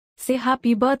Say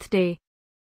happy birthday.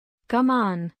 Come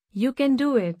on, you can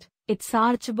do it. It's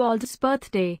Archibald's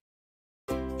birthday.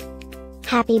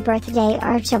 Happy birthday,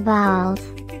 Archibald.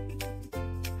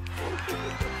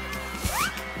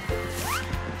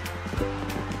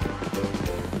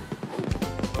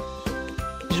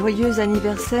 Joyeux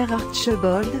anniversaire,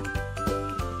 Archibald.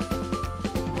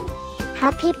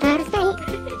 Happy birthday,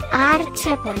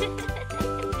 Archibald.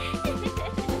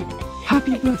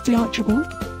 Happy birthday, Archibald.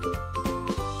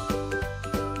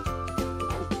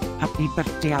 Happy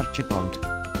birthday, Archibald.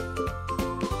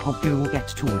 Hope you get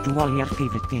to do all your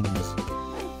favorite things.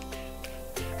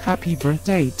 Happy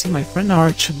birthday to my friend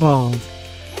Archibald.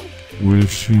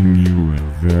 Wishing you a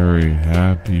very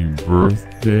happy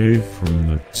birthday from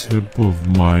the tip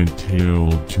of my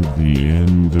tail to the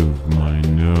end of my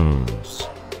nose.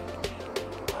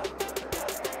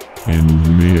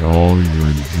 And may all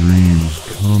your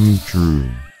dreams come true.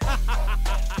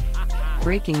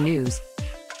 Breaking news.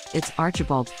 It's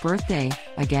Archibald's birthday,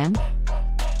 again?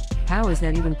 How is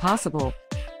that even possible?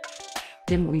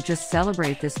 Didn't we just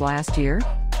celebrate this last year?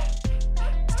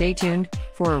 Stay tuned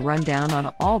for a rundown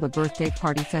on all the birthday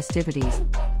party festivities.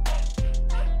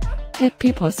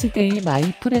 Happy birthday,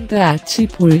 my friend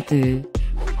Archibald.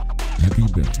 Happy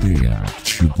birthday,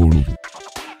 Archibald.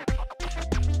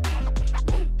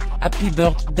 Happy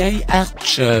birthday,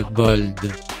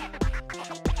 Archibald.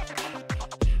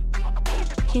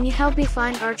 Can you help me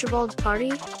find Archibald's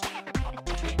party?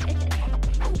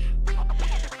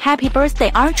 Happy birthday,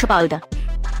 Archibald.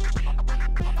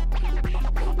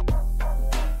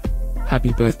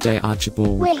 Happy birthday,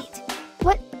 Archibald. Wait,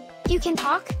 what? You can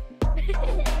talk?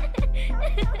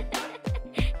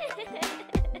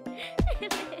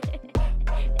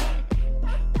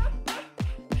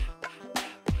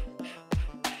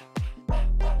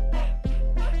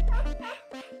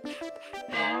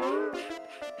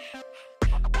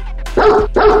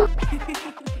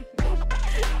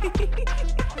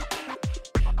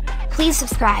 Please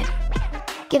subscribe,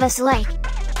 give us a like,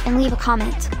 and leave a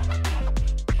comment.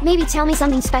 Maybe tell me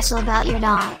something special about your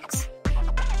dogs.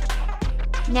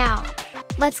 Now,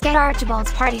 let's get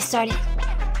Archibald's party started.